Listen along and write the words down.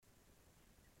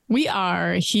We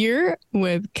are here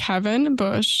with Kevin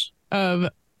Bush of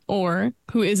Or,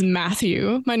 who is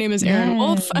Matthew. My name is Erin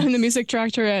Wolf. I'm the Yes. music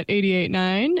director at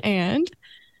 88.9.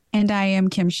 And I am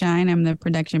Kim Shine. I'm the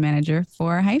production manager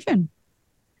for Hyphen.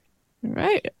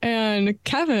 Right. And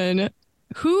Kevin,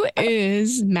 who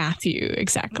is Matthew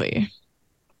exactly?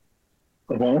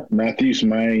 Well, Matthew's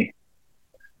my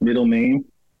middle name,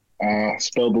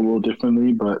 spelled a little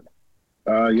differently, but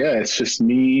yeah, it's just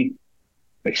me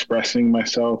expressing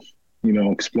myself,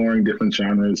 exploring different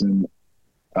genres and,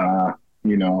 uh,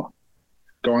 you know,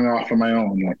 going off on my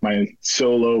own, like my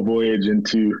solo voyage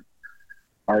into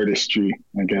artistry,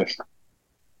 I guess.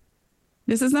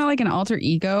 This is not like an alter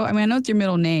ego. I mean, I know it's your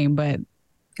middle name, but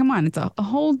come on, it's a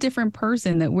whole different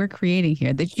person that we're creating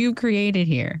here, that you created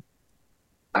here.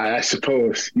 I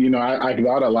suppose, I've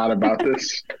thought a lot about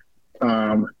this.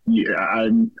 Yeah,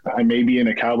 I may be in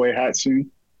a cowboy hat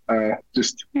soon.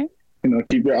 Just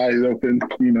keep your eyes open.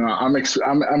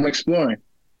 I'm exploring.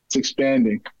 It's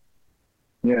expanding. I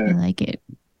Yeah, like it.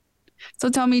 So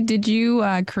tell me, did you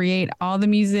create all the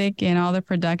music and all the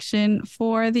production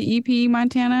for the EP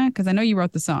Montana? Because I know you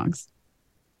wrote the songs.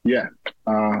 yeah.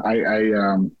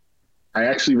 I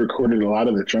actually recorded a lot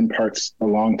of the drum parts a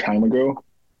long time ago,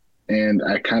 and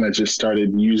I kind of just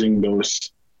started using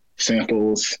those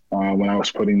samples when I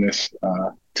was putting this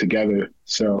together.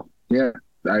 So yeah,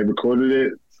 I recorded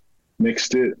it,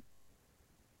 mixed it,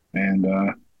 and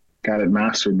got it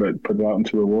mastered, but put it out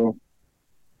into the world.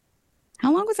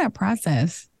 How long was that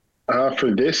process?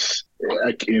 For this,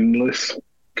 like endless,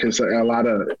 because a lot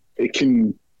of it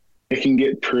can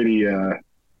get pretty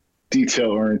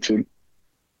detail oriented.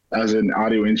 As an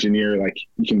audio engineer, like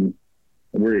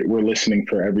we're listening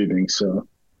for everything. So,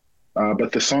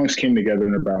 but the songs came together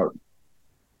in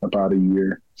about a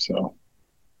year. So,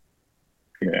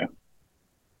 yeah.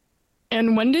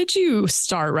 And when did you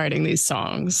start writing these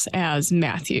songs as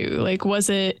Matthew? Like, was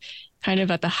it kind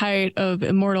of at the height of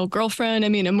Immortal Girlfriend? I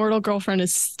mean, Immortal Girlfriend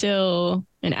is still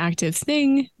an active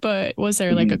thing, but was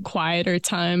there like a Mhm. quieter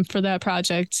time for that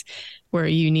project where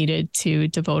you needed to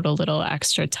devote a little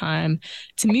extra time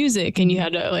to music and you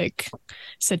had to like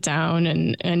sit down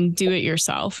and do it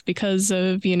yourself because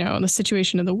of, the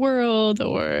situation of the world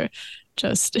or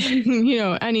just,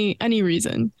 any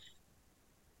reason?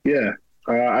 Yeah.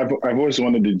 I've always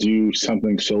wanted to do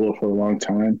something solo for a long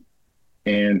time,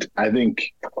 and I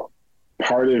think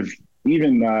part of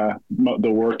even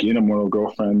the work in Immortal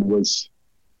Girlfriend was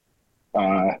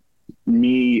uh,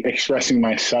 me expressing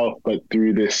myself, but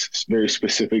through this very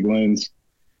specific lens.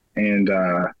 And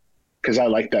because I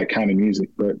like that kind of music,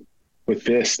 but with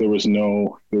this, there was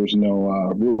no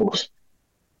rules.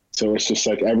 So it's just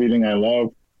like everything I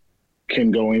love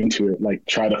can go into it, like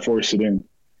try to force it in.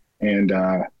 And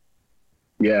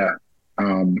yeah,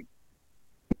 um,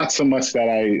 not so much that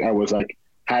I was like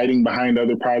hiding behind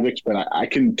other projects, but I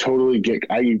can totally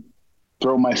I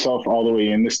throw myself all the way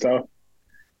into stuff.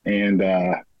 And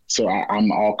so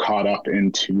I'm all caught up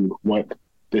into what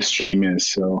this stream is.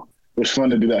 So it was fun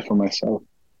to do that for myself.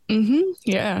 Mm-hmm.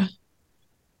 Yeah.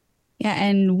 Yeah,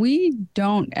 and we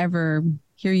don't ever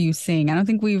hear you sing. I don't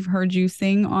think we've heard you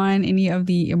sing on any of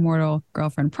the Immortal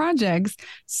Girlfriend projects.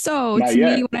 So Not to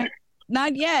yet. me,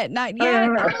 not yet, not yet.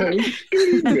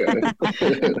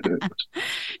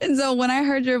 And so when I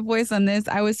heard your voice on this,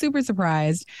 I was super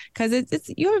surprised because it's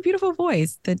you have a beautiful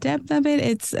voice. The depth of it,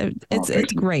 it's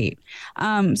Thank you. great.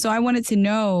 So I wanted to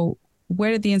know,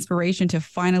 where did the inspiration to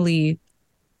finally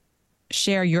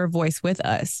share your voice with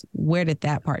us, where did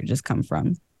that part just come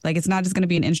from? Like, it's not just going to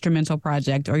be an instrumental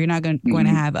project, or you're not going to Mhm.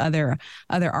 have other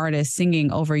artists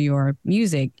singing over your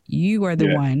music. You are the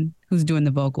Yeah. one who's doing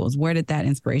the vocals. Where did that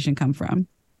inspiration come from?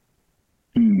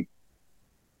 Hmm.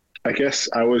 I guess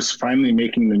I was finally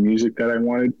making the music that I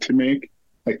wanted to make,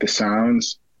 like the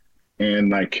sounds, and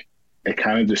like it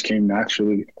kind of just came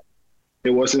naturally. It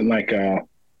wasn't like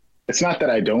it's not that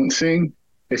I don't sing.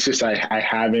 It's just I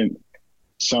haven't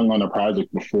sung on a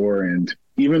project before, and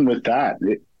even with that,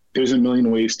 there's a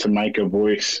million ways to mic a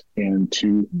voice and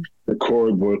to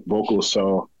record vocals.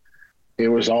 So it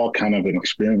was all kind of an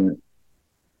experiment.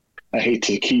 I hate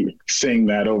to keep saying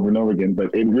that over and over again,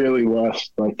 but it really was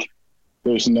like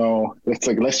it's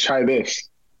like, let's try this.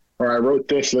 Or I wrote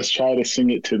this, let's try to sing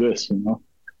it to this.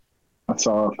 That's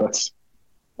all. That's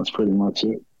pretty much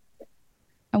it.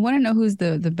 I want to know who's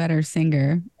the better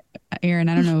singer. Aaron,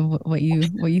 I don't know what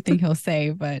you think he'll say,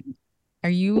 but are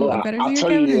you Well, a better I'll singer, tell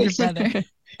Kevin, or you your this. brother?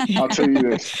 I'll tell you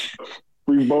this.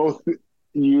 We both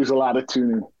use a lot of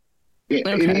tuning.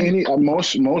 Okay.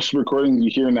 Most recordings you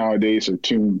hear nowadays are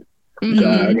tuned. I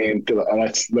Mm-hmm. mean,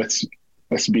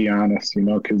 let's be honest,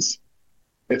 because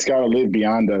it's got to live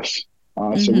beyond us.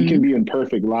 So we can be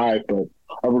imperfect live, but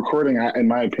a recording, in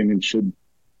my opinion, should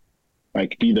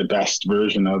like be the best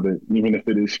version of it, even if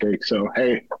it is fake. So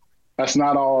hey, that's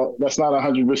not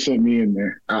 100% me in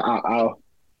there.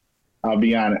 I'll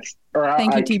be honest. Or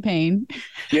Thank you, T-Pain.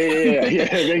 Yeah.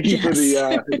 Thank you for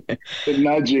the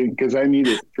nudging, because I need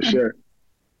it for sure.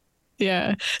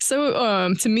 Yeah.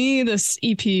 So to me, this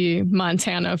EP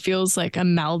Montana feels like a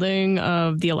melding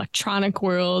of the electronic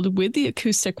world with the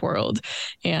acoustic world.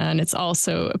 And it's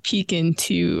also a peek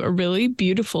into a really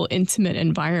beautiful, intimate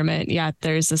environment. Yet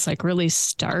there's this like really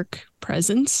stark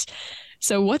presence.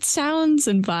 So what sounds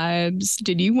and vibes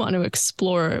did you want to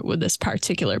explore with this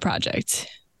particular project?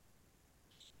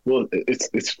 Well,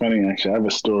 it's funny, actually. I have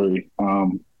a story.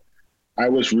 I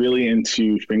was really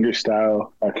into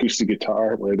fingerstyle acoustic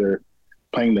guitar, where they're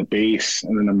playing the bass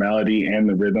and then the melody and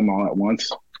the rhythm all at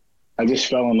once. I just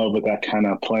fell in love with that kind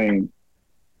of playing.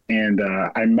 And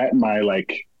I met my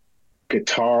like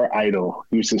guitar idol.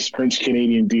 He was this French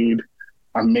Canadian dude.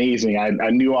 Amazing.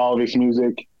 I knew all of his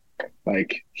music.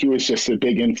 Like, he was just a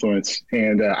big influence.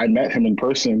 And I met him in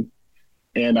person,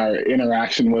 and our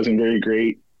interaction wasn't very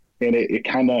great. And it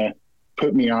kind of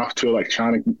put me off to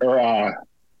electronic or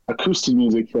acoustic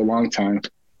music for a long time.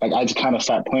 Like, I just kind of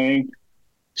stopped playing,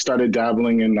 started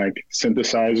dabbling in like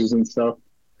synthesizers and stuff.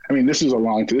 I mean, this is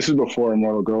before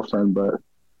Immortal Girlfriend, but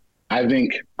I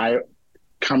think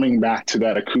coming back to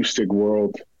that acoustic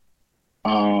world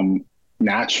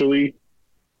naturally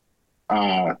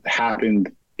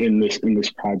happened in this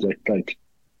project. Like,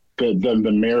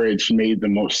 the marriage made the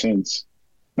most sense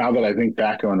now that I think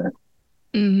back on it.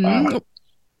 Mm-hmm.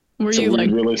 Were you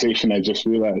like realization I just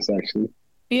realized, actually?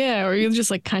 Yeah, or you just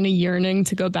like kind of yearning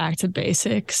to go back to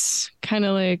basics, kind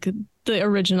of like the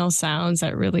original sounds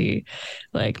that really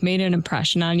like made an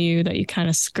impression on you that you kind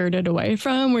of skirted away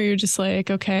from, where you're just like,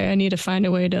 okay, I need to find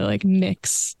a way to like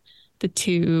mix the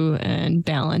two and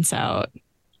balance out,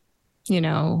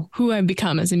 who I've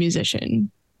become as a musician.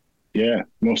 Yeah,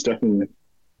 most definitely.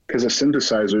 Because a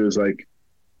synthesizer is like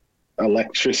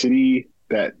electricity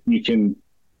that you can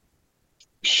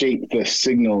shape the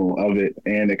signal of it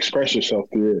and express yourself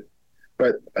through it.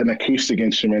 But an acoustic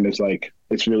instrument is like,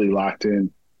 it's really locked in.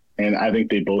 And I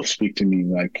think they both speak to me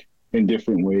like in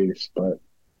different ways, but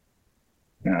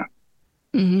yeah.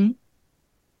 Mm-hmm.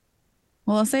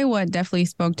 Well, I'll say what definitely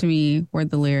spoke to me were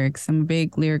the lyrics. I'm a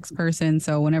big lyrics person.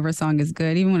 So whenever a song is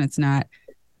good, even when it's not,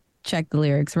 check the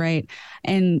lyrics, right?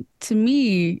 And to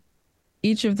me,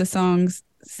 each of the songs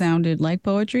sounded like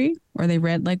poetry, or they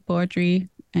read like poetry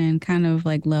and kind of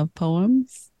like love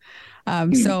poems.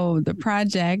 So the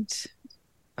project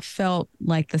felt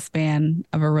like the span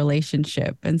of a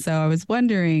relationship. And so I was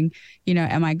wondering,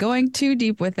 am I going too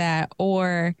deep with that?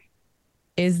 Or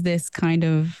is this kind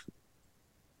of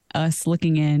us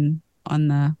looking in on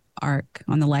the arc,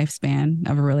 on the lifespan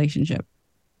of a relationship?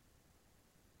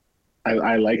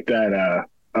 I like that.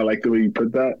 I like the way you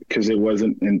put that, because it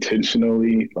wasn't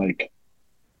intentionally like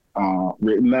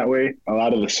written that way. A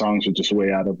lot of the songs are just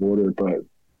way out of order, but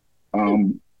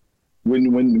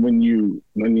when you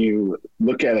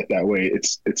look at it that way,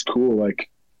 it's cool. Like,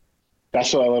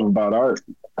 that's what I love about art,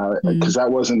 because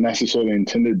that wasn't necessarily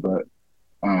intended, but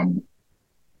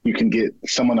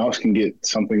someone else can get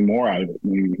something more out of it,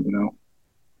 maybe,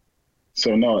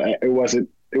 So no, it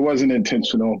wasn't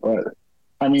intentional, but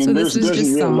I mean, so there's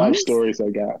real songs? life stories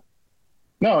I got.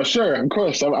 No, sure, of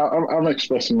course, I'm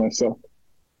expressing myself.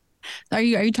 Are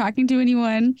you talking to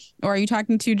anyone, or are you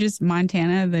talking to just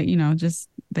Montana, just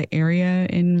the area,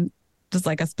 in just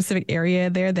like a specific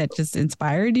area there that just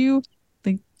inspired you?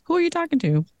 Like, who are you talking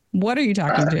to? What are you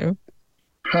talking to?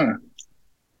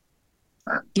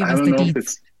 Give us the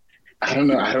deets. I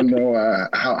don't know.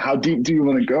 How deep do you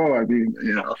want to go? I mean,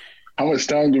 how much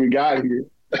time do we got here?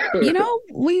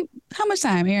 How much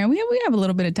time, Aaron? We have a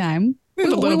little bit of time. We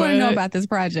want to know about this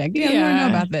project. Yeah, we want to know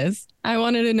about this. I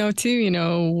wanted to know too,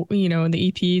 the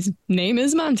EP's name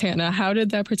is Montana. How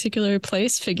did that particular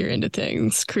place figure into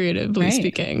things, creatively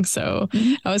speaking? So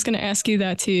I was going to ask you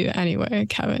that too anyway,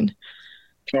 Kevin.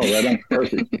 Oh, right on.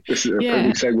 Perfect. This is a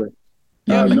perfect segue.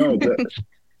 No,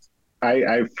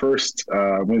 I first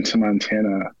went to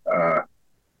Montana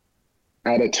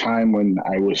at a time when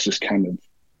I was just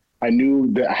I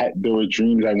knew that there were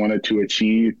dreams I wanted to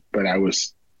achieve, but I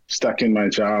was stuck in my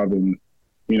job and,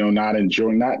 not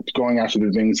going after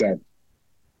the things that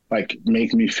like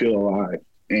make me feel alive.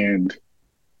 And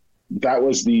that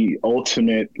was the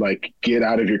ultimate, like, get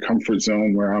out of your comfort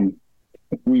zone, where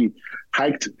we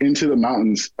hiked into the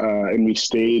mountains and we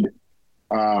stayed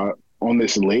on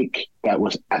this lake that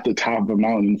was at the top of a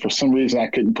mountain. For some reason, I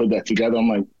couldn't put that together. I'm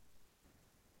like,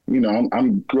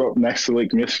 I'm grew up next to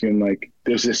Lake Michigan. Like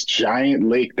there's this giant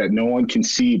lake that no one can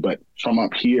see, but from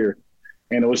up here,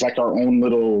 and it was like our own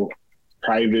little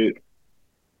private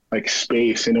like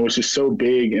space, and it was just so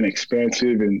big and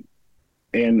expansive,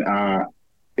 and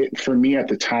for me at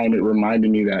the time, it reminded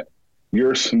me that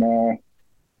you're small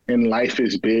and life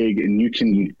is big, and you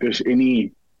can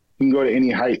go to any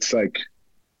heights. Like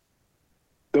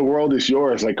the world is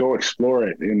yours. Like go explore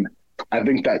it. And I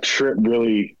think that trip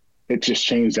really, it just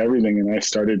changed everything. And I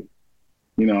started,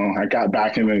 I got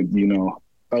back into,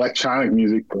 electronic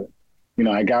music, but,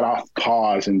 I got off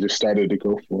pause and just started to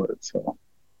go for it. So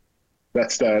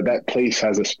that place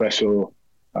has a special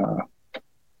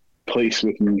place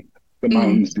with me. The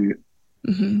mountains do.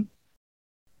 Mm-hmm.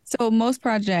 So most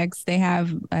projects, they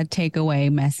have a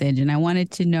takeaway message. And I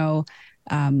wanted to know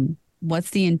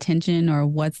what's the intention or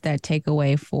what's that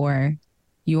takeaway for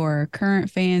your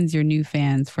current fans, your new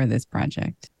fans for this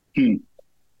project? Do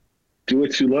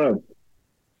what you love.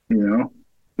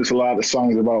 There's a lot of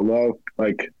songs about love.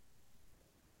 Like,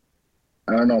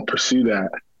 I don't know, pursue that,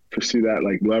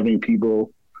 like loving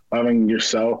people, loving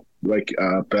yourself, like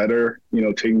better,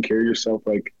 taking care of yourself.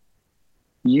 Like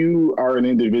you are an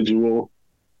individual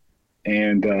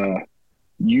and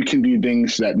you can do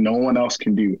things that no one else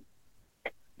can do.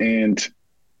 And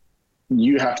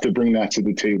you have to bring that to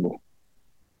the table.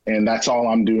 And that's all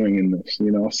I'm doing in this,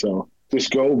 so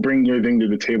just go bring your thing to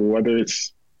the table, whether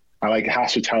it's, I like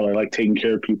hospitality, I like taking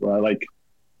care of people, I like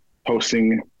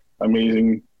hosting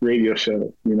amazing radio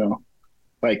shows,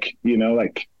 like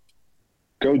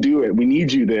go do it. We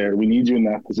need you there. We need you in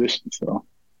that position. So,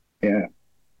 yeah.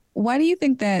 Why do you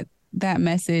think that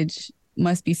message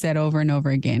must be said over and over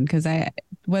again? Because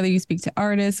whether you speak to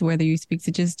artists, whether you speak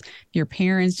to just your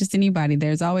parents, just anybody,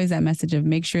 there's always that message of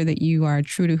make sure that you are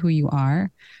true to who you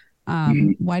are.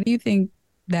 Why do you think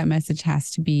that message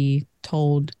has to be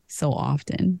told so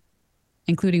often,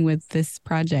 including with this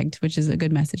project, which is a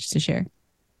good message to share?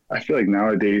 I feel like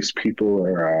nowadays people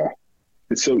are,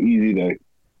 it's so easy to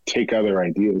take other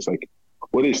ideas. Like,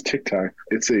 what is TikTok?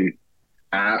 It's a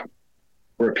app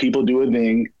where people do a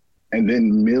thing and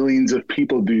then millions of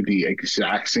people do the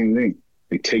exact same thing.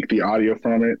 They take the audio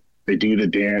from it, they do the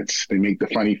dance, they make the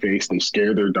funny face, they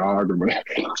scare their dog or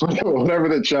whatever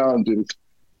the challenge is.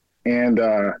 And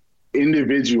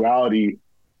individuality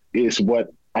is what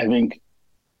I think,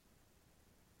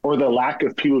 or the lack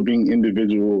of people being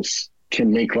individuals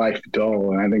can make life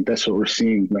dull. And I think that's what we're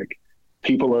seeing. Like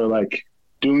people are like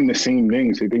doing the same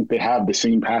things. They think they have the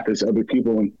same path as other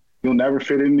people and you'll never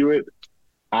fit into it.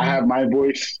 I have my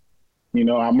voice, I'm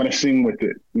going to sing with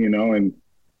it,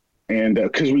 and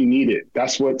because we need it.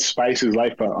 That's what spices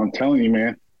life up. I'm telling you,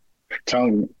 man. I'm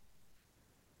telling you.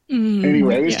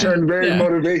 Anyway, this turned very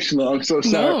motivational. I'm so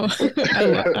sorry. No,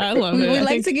 I love it. We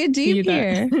like to get deep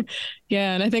here.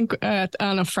 Yeah, and I think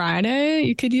on a Friday,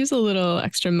 you could use a little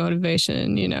extra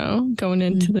motivation, going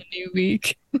into the new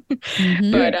week.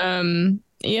 But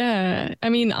yeah, I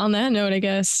mean, on that note, I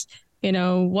guess,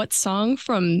 what song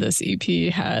from this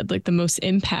EP had like the most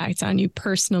impact on you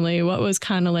personally? What was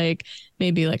kind of like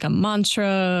maybe like a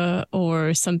mantra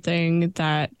or something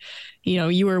that,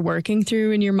 you were working through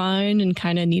in your mind and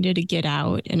kind of needed to get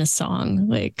out in a song?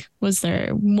 Like, was there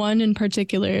one in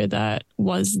particular that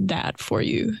was that for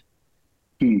you?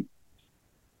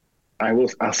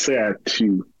 I'll say I had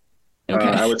two. Okay.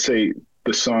 I would say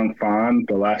the song Fawn,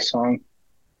 the last song.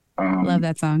 Love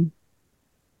that song.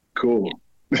 Cool.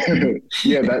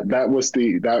 Yeah, that was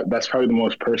that's probably the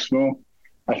most personal.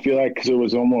 I feel like because it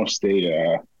was almost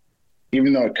even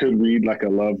though it could read like a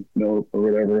love note or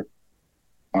whatever,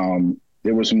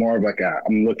 it was more of like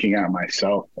I'm looking at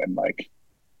myself and like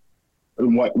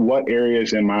what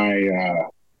areas am I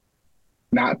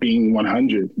not being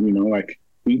 100? Like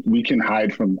we can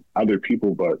hide from other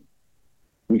people, but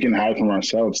we can hide from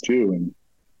ourselves too.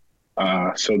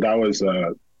 And so that was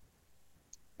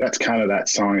that's kind of that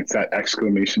song. It's that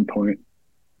exclamation point.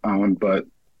 But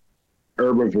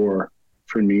Herbivore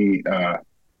for me,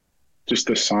 just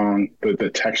the song, the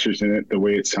textures in it, the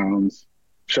way it sounds,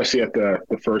 especially at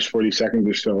the first 40 seconds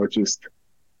or so, it's just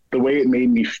the way it made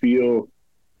me feel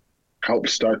helped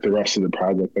start the rest of the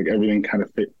project. Like everything kind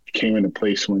of came into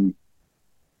place when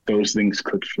those things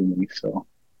clicked for me. So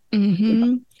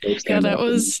yeah, that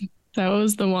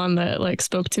was the one that like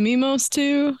spoke to me most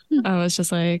too. I was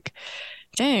just like,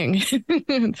 dang,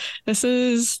 this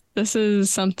is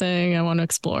something I want to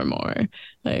explore more.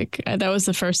 Like that was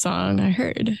the first song I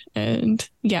heard, and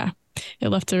yeah, it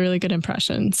left a really good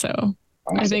impression. So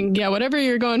awesome. I think whatever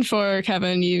you're going for,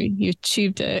 Kevin, you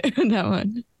achieved it. That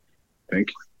one. Thank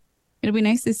you. It'll be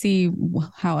nice to see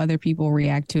how other people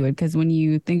react to it. Because when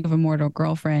you think of Immortal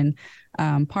Girlfriend,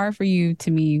 Par for You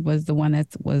to me was the one that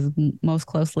was most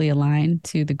closely aligned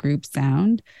to the group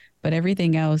sound, but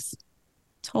everything else,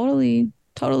 totally,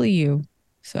 totally you.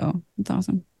 So it's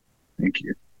awesome. Thank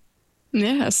you.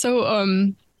 Yeah.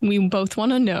 So we both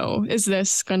want to know, is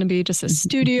this going to be just a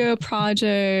studio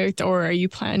project, or are you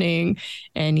planning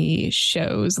any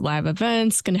shows, live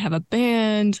events, going to have a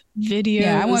band, videos?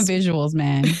 Yeah, I want visuals,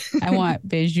 man. I want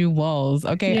visuals.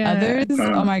 Okay. Yeah. Others,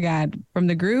 oh my God. From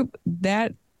the group,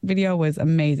 that video was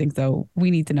amazing. So we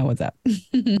need to know what's up.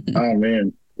 Oh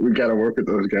man, we got to work with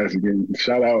those guys again.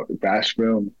 Shout out Bash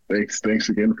Film. Thanks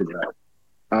again for that.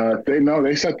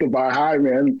 They set the bar high,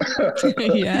 man.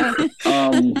 Yeah.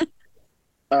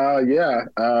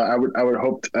 I would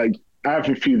hope I have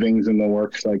a few things in the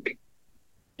works. Like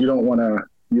you don't want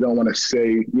to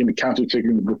say, count your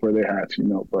chickens before they hatch,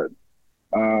 but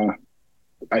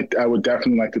I would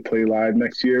definitely like to play live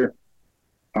next year.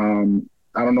 I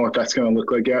don't know what that's going to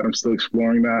look like yet. I'm still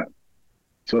exploring that.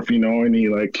 So if you know any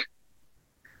like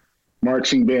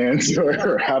marching bands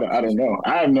or how to, I don't know.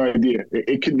 I have no idea.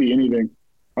 It could be anything.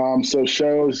 So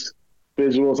shows,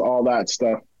 visuals, all that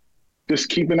stuff. Just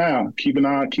keep an eye out. Keep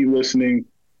listening.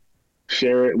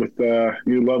 Share it with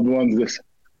your loved ones this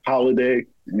holiday,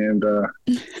 and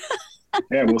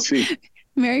yeah, we'll see.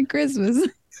 Merry Christmas.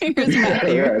 Here's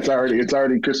Matthew. Yeah, it's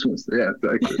already Christmas. Yeah,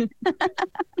 exactly.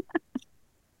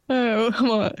 Oh,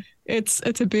 well, it's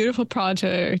a beautiful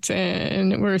project,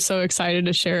 and we're so excited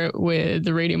to share it with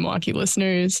the Radio Milwaukee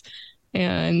listeners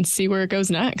and see where it goes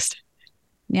next.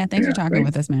 Yeah, thanks for talking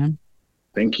with us, man.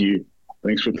 Thank you.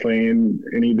 Thanks for playing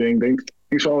anything. Thanks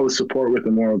for all the support with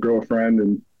Immortal Girlfriend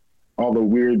and all the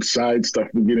weird side stuff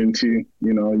we get into.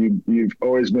 You've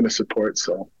always been a support,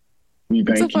 so we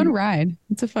thank you. It's a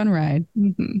fun ride.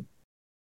 Mm-hmm.